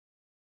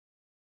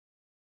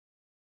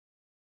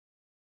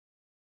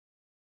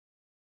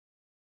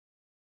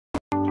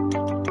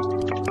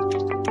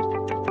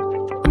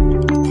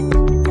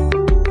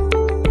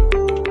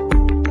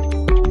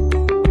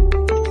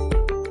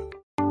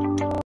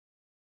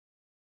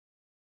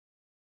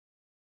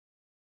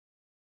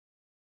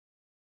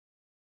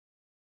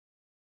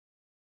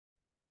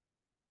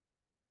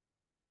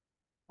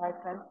Hi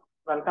friends,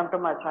 welcome to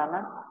my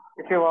channel.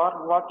 If you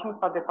are watching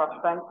for the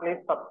first time, please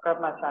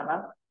subscribe my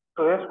channel.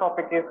 Today's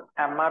topic is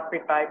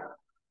MRP Type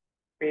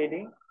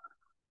PD.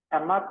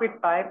 MRP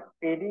Type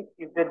PD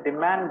is a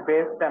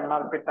demand-based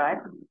MRP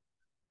type.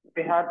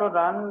 We have to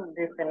run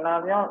the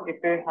scenario if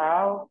we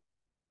have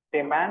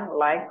demand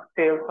like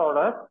sales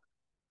orders.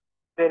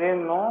 There is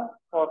no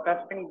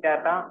forecasting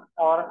data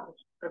or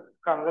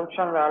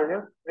consumption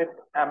values with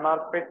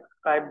MRP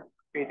Type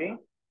PD.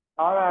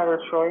 Now I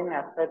will show in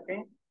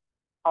SAP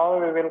how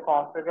we will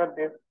configure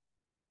this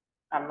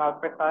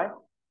MRP type.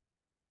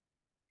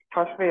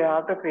 First, we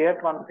have to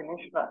create one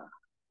finished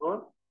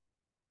good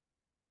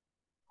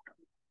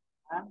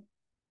and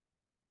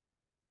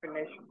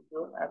finish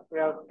good. As we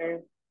have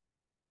said,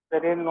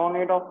 there is no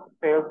need of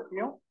sales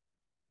view.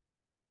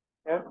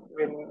 Yes,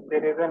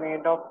 there is a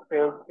need of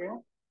sales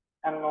view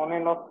and no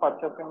need of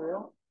purchasing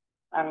view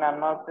and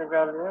MRP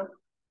values,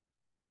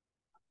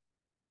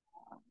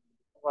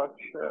 work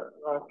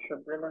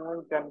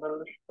scheduling,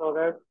 general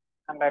storage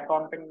and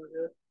accounting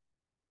views.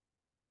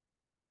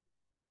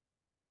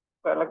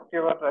 Select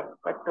your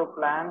respective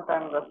plant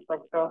and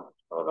respective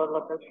storage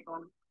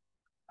location.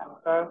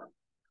 Enter.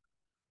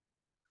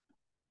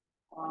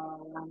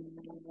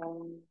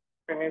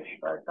 Finish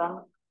item.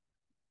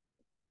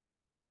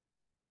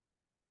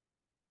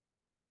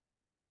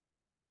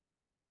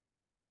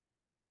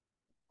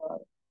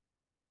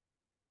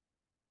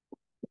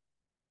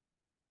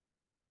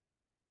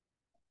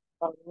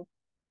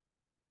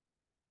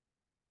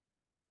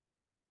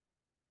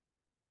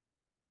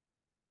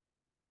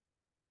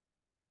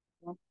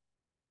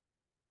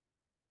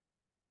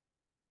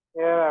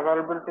 Here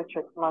availability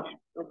check must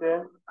be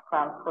there,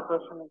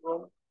 transportation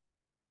group,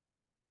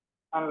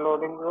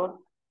 unloading group.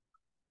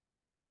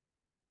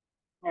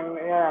 In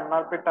here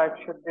MRP type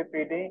should be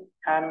PD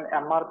and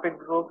MRP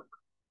group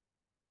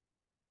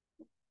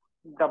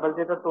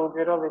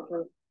 0020 which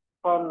is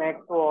for make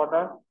to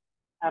order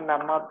and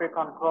MRP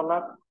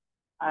controller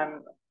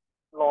and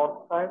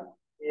load size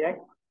EX.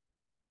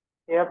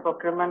 Here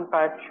procurement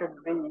type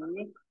should be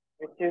E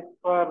which is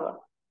for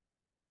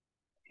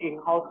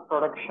in-house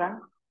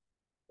production.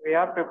 We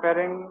are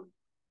preparing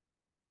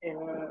in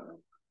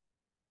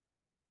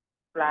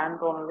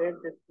plant only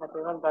this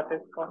material, that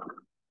is for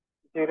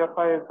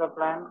 05 is the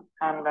plan,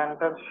 and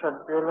enter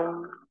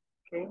scheduling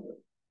key.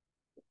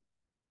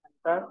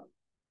 Enter.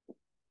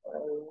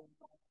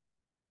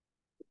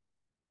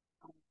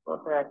 For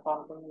the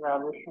accounting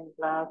valuation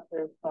class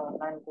is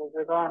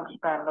 7920 and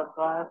standard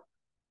class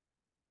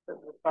is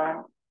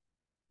defined.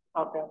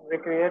 Okay, we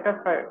create a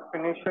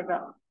finished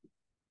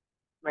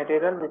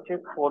material which is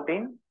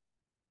 14.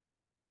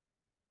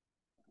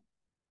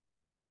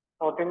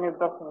 14 is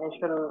the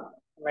finished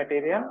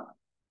material.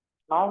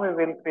 Now we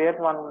will create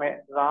one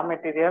raw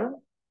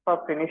material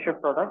for finished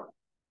product.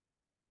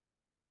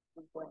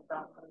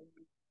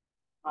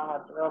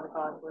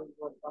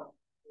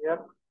 Here,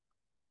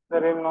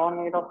 there is no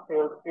need of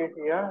sales fee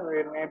here.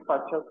 We need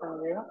purchasing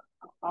here.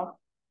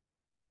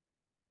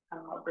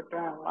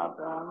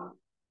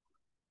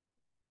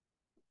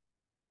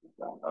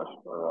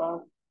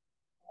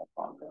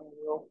 Accounting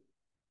view.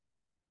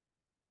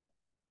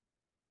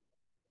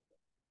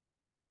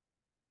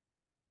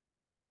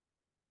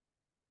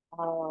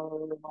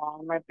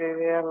 Raw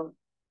material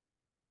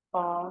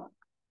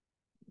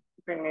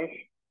finish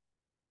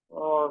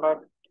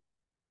product.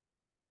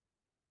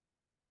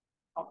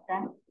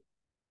 Okay.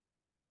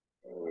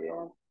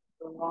 Yes,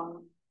 one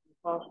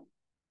first.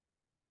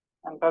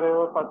 Enter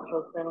your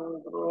purchasing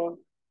group.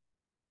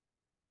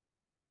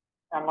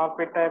 MRP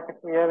type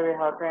here we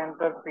have to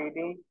enter PD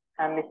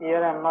and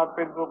here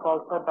MRP group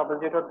also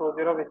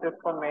 0020 which is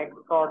for make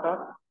to order.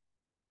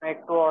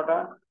 Make to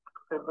order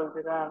 000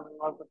 and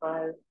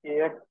multiply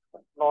EX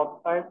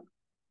lot size.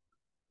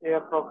 Here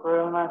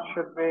procurement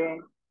should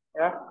be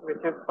F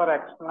which is for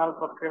external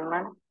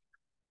procurement.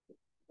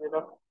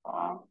 0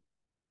 000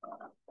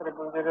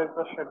 is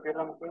the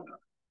scheduling key.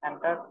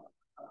 Enter.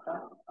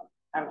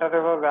 Enter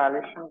your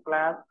valuation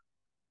class.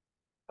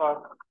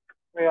 First,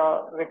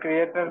 we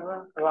created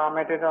raw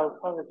material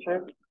also which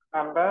is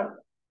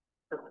number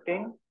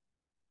 15.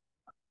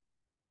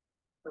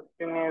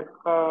 15 is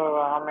for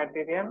raw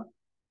material.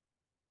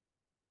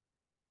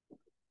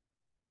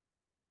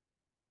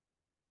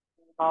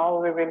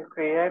 Now we will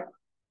create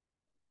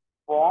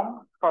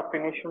form for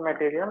finished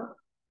material.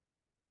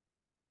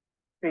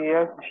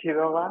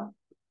 CS01.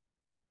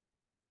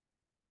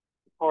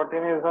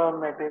 14 is our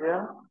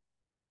material.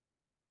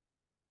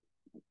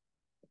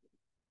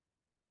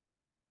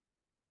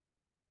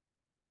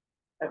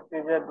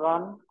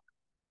 SCZ1.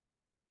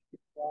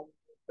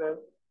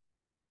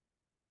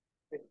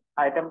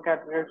 Item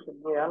category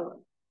should be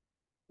L.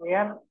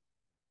 Here,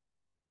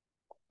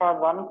 for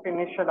one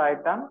finished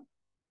item,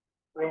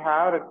 we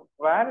have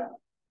required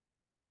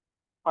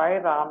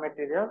 5 raw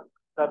materials.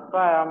 That's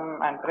why I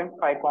am entering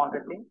 5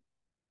 quantity.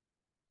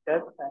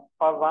 Yes,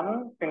 for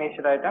one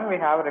finished item, we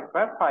have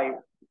required 5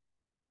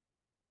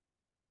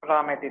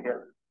 raw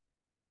materials.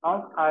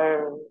 Now I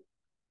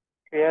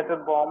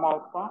created BOM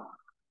also.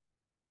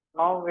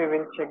 Now we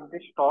will check the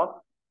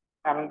stock.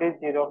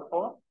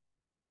 MD04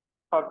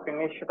 for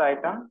finished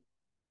item.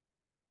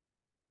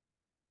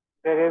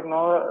 There is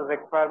no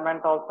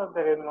requirement also,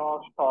 there is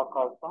no stock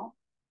also.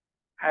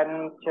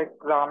 And check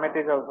raw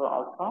materials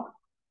also.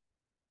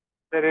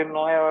 There is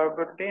no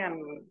availability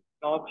and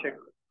no check.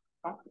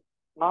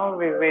 Now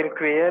we will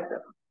create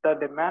the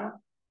demand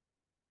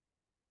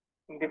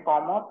in the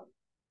form of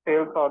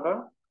sales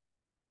order.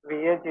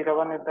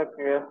 VA01 is the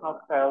creation of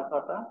sales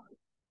order.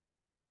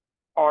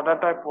 Order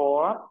type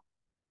over.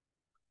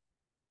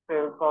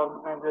 Sales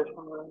organization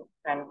will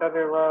enter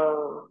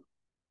your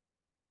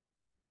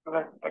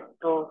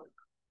respective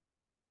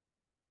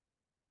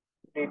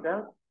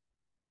details.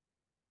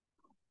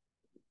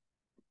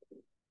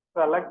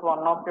 Select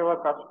one of your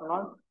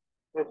customers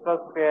which was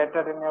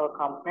created in your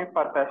company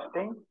for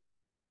testing.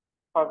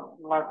 For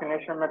my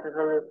finishing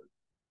material is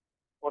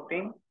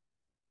 14.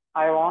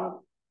 I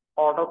want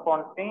order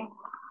quantity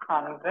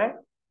 100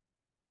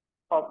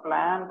 for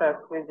plant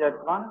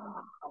SPZ1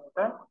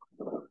 100.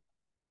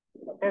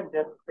 Okay,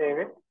 just save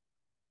it.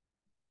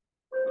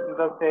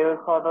 The sales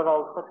order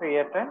also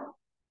created,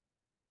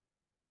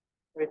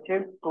 which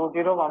is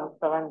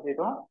 20170.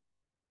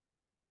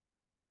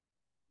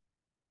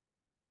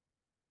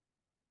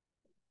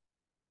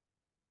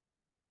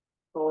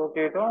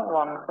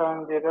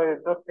 20170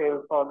 is the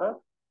sales order.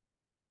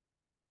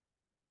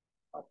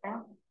 Okay,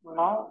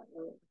 now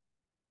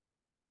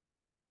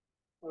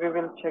we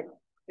will check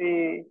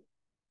the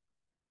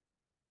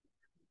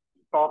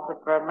stock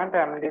requirement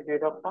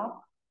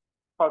MD04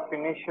 for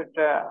finished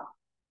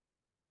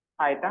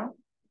item.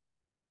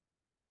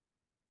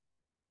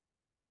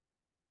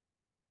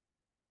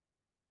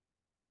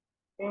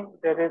 Okay,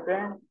 there is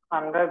a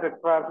 100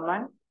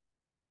 requirement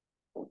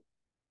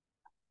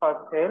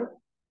for sale.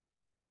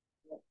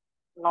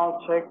 Now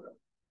check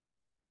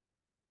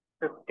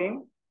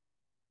 15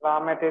 raw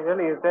material.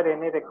 Is there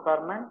any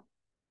requirement?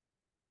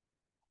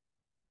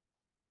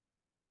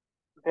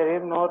 There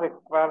is no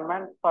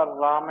requirement for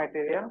raw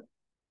material.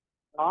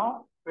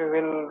 Now we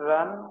will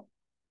run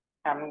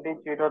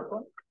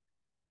MD02,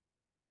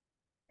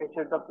 which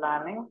is the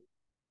planning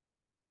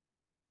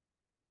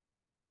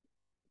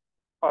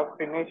for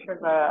finished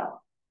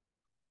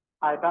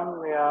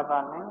item. We are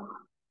running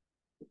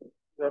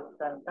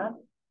just enter.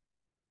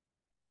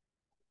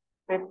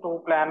 The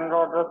two planned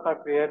orders are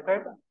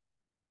created.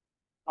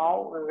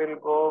 Now we will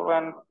go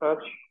and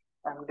search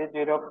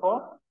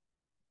MD04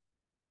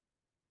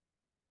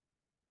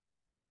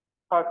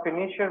 for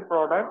finished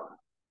product.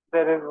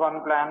 There is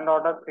one planned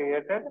order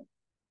created.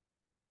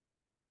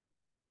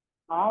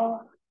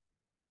 Now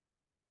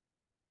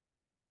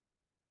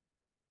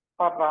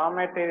for raw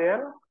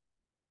material,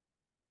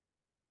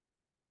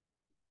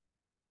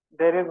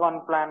 there is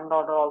one planned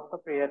order also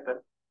created.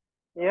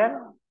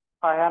 Here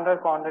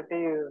 500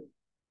 quantity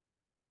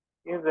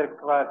is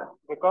required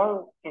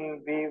because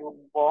in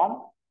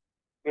BOM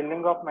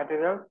billing of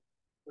materials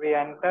we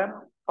enter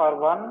for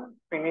one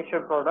finished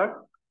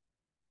product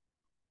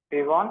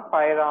we want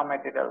 5 raw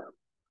materials.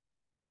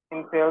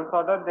 In sales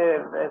order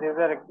there is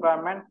a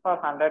requirement for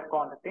 100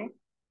 quantity.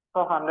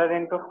 So 100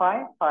 into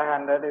 5,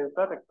 500 is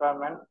the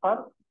requirement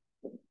for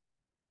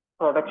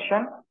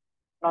production.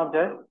 Now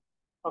just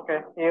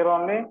okay, here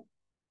only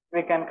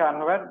we can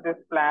convert this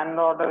planned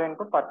order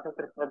into purchase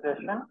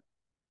requisition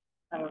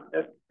and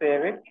just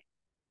save it.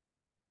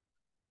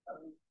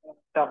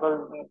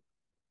 Double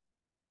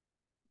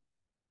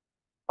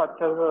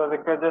purchase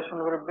requisition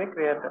will be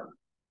created.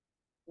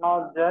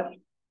 Now just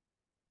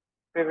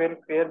we will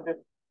create this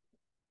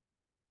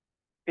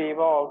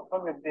PIVA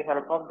also with the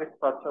help of this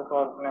purchase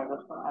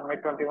organization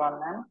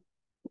ME21 and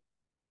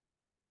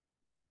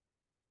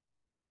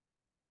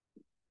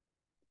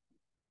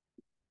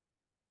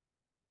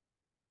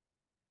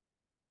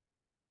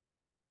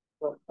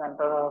just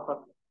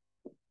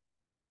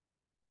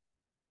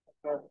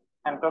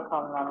enter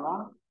from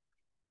amount.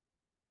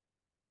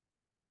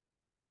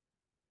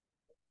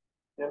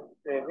 Just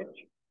save it.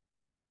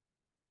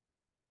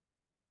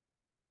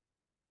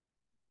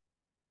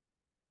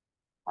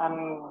 And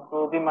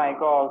do the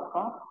MICO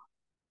also.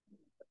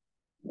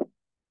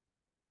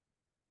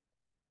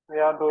 We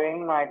are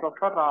doing MICO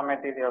for raw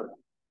materials.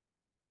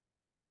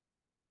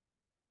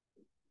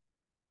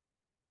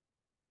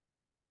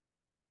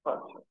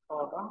 Purchase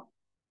order.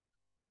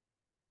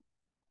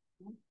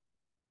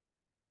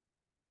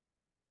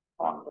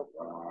 Quantity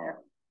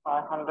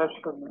 500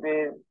 should be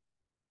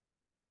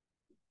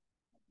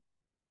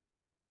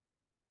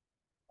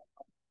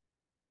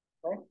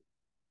right.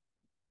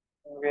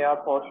 We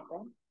are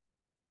posting.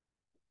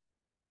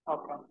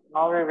 Okay.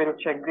 Now we will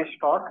check the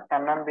stock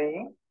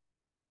MMBE.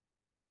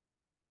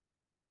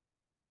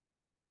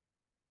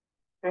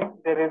 See,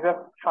 there is a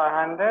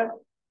 500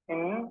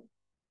 in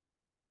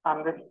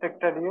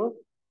unrestricted use,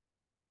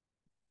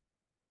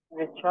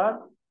 which are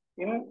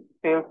in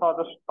sales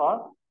order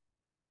stock.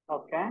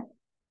 Okay.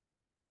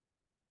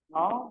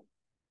 Now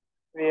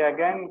we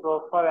again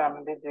go for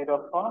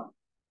MD04 for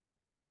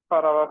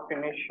our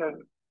finished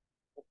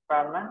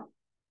requirement.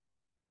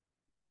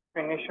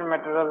 Finished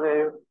material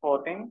is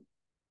 14.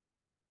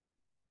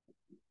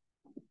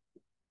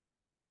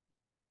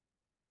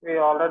 we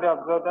already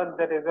observed that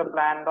there is a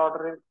planned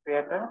order is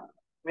created.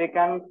 We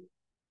can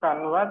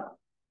convert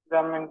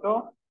them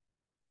into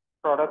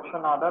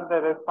production order.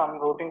 There is some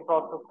routing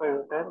process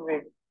is there.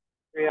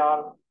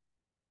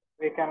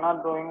 We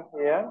cannot doing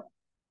here.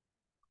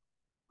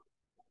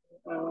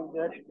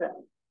 Just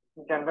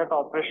generate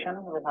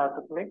operation. We have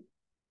to click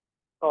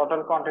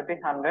total quantity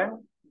 100.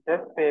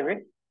 Just save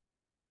it.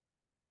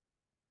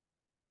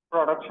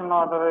 Production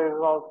order is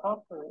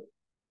also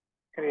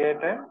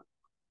created.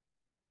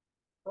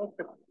 So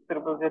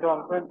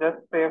 6001, just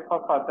save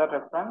for further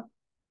reference.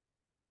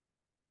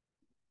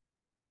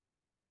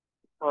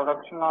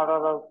 Production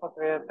order also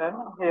created.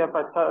 Here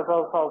purchase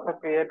also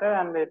created,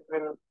 and it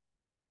will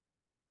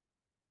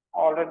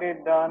already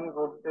done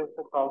goods is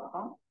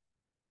also.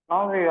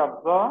 Now we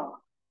observe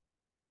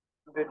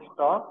this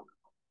stock.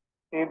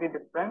 See the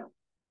difference.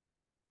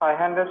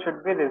 500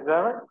 should be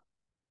reserved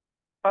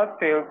for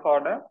sales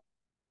order,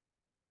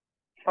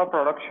 for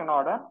production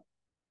order.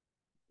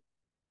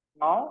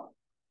 Now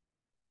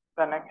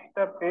the next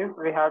step is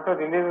we have to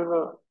release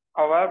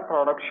our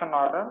production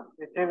order,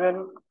 which is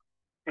in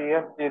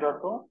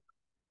CS02.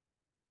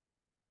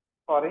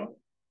 Sorry,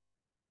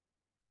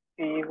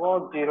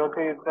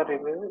 CO02 is the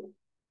release.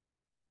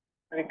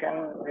 We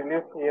can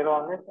release here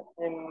on it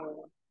in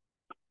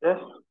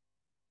just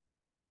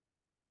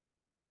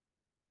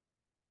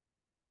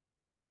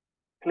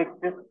click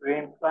this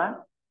green flag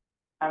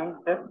and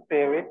just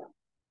save it.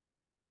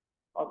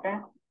 Okay.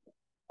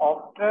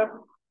 After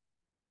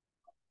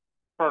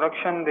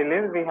production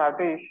release, we have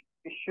to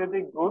issue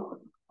the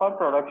goods for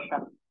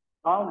production.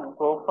 Now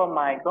go for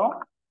MyGo,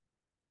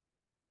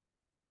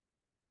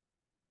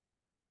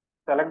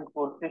 select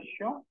goods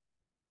issue,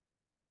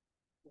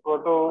 go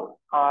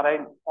to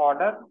RI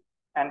order,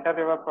 enter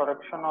your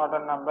production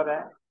order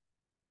number,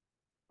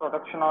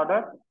 production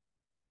order,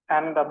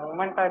 and the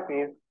movement type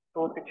is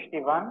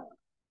 261.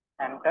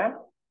 Enter.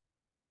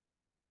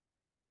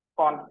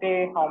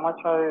 Quantity, how much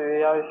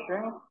we are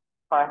issuing?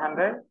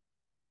 500.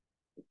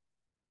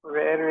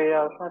 Where we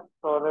are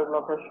storage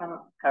location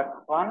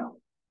F1.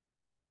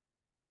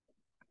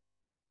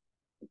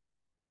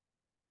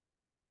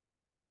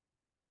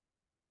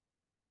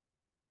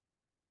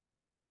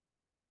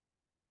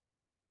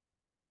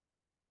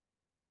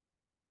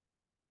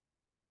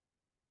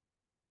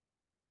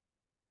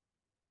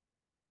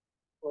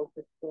 So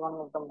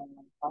 61 is the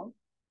moment time.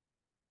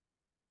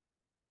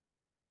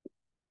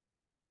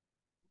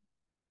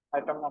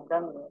 Item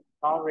again.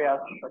 Now we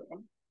are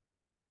checking.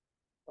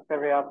 Okay,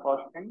 we are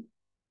posting.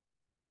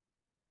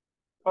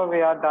 So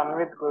we are done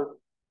with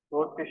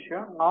goods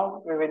issue.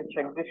 Now we will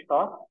check the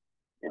stock.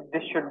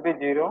 This should be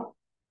 0.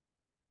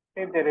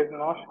 See, there is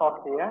no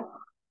stock here.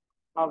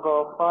 Now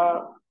go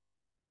for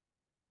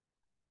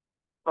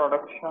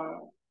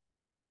production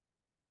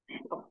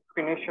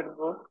finished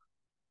goods.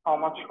 How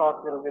much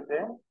stock will be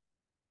there?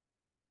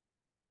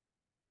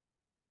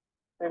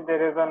 See,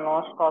 there is a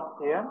no stock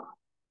here.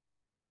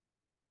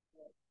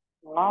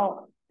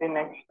 Now the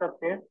next step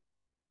is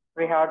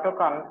we have to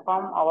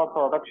confirm our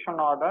production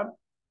order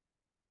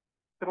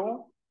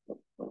through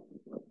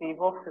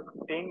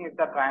CO15 is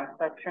the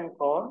transaction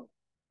code.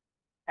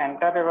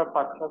 Enter your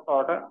purchase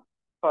order,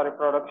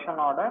 production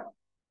order.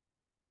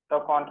 The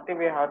quantity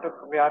we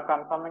are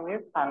confirming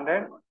is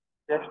 100.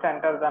 Just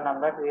enter the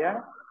number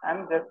here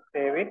and just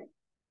save it.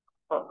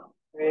 So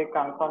we are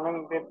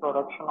confirming the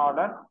production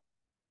order.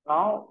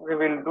 Now we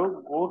will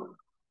do goods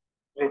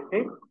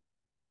receipt.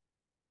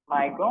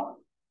 MyGo,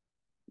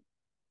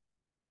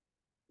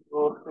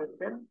 goods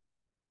receipt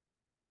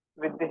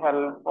with the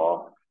help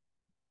of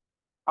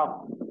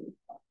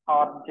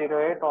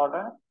R08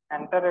 order.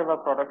 Enter your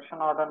production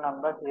order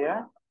number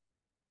here.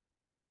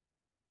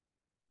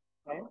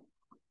 Okay.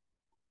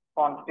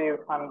 Quantity is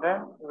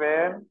 100,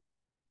 where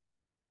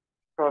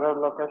storage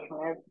location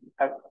is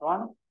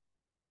S1.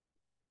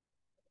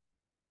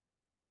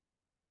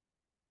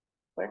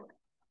 Check.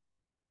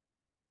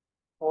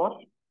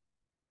 Post.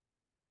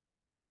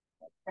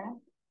 Okay.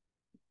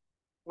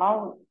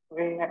 Now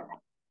we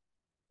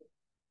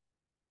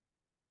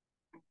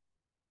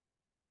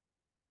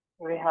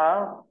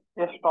have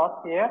a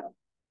stock here,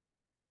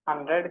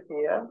 100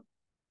 here.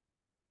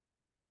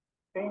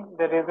 See,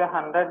 there is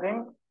 100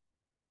 in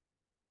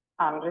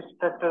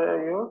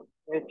unrestricted use,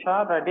 which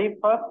are ready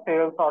for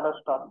sales order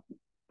stock.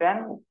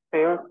 Then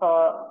sales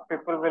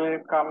people will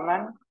come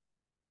and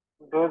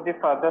do the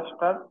further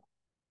step,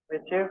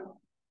 which is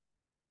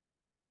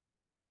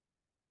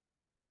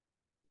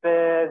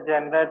they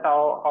generate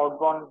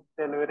outbound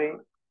delivery.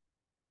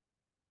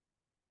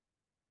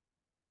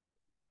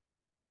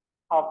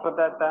 After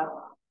that,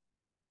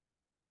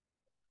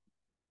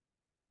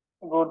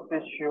 goods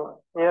issue.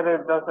 Here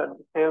is the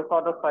sales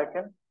order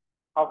cycle.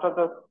 After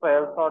the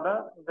sales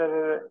order,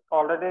 there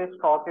already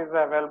stock is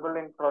available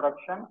in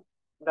production.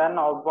 Then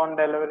outbound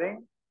delivery,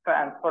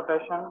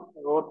 transportation,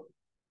 goods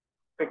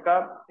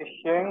pickup,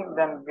 issuing,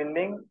 then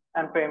billing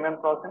and payment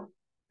processing.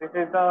 This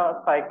is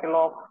the cycle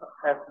of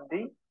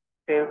SD,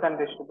 sales and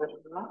distribution.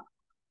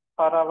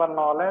 For our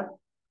knowledge,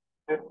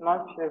 this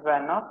much is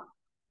enough.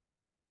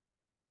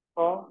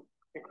 So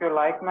If you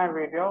like my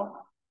video,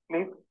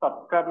 please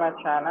subscribe my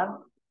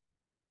channel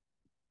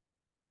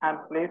and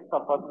please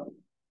support me.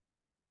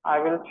 I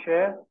will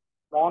share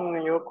more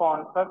new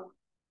concepts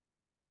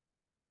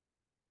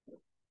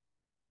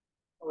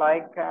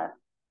like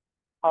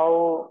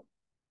how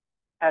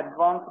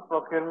advanced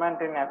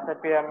procurement in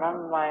SAP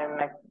MM. My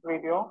next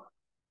video,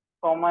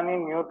 so many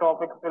new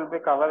topics will be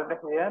covered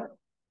here.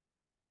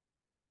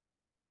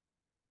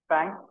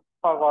 Thanks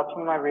for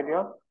watching my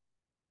videos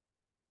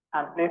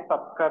and please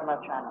subscribe my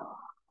channel.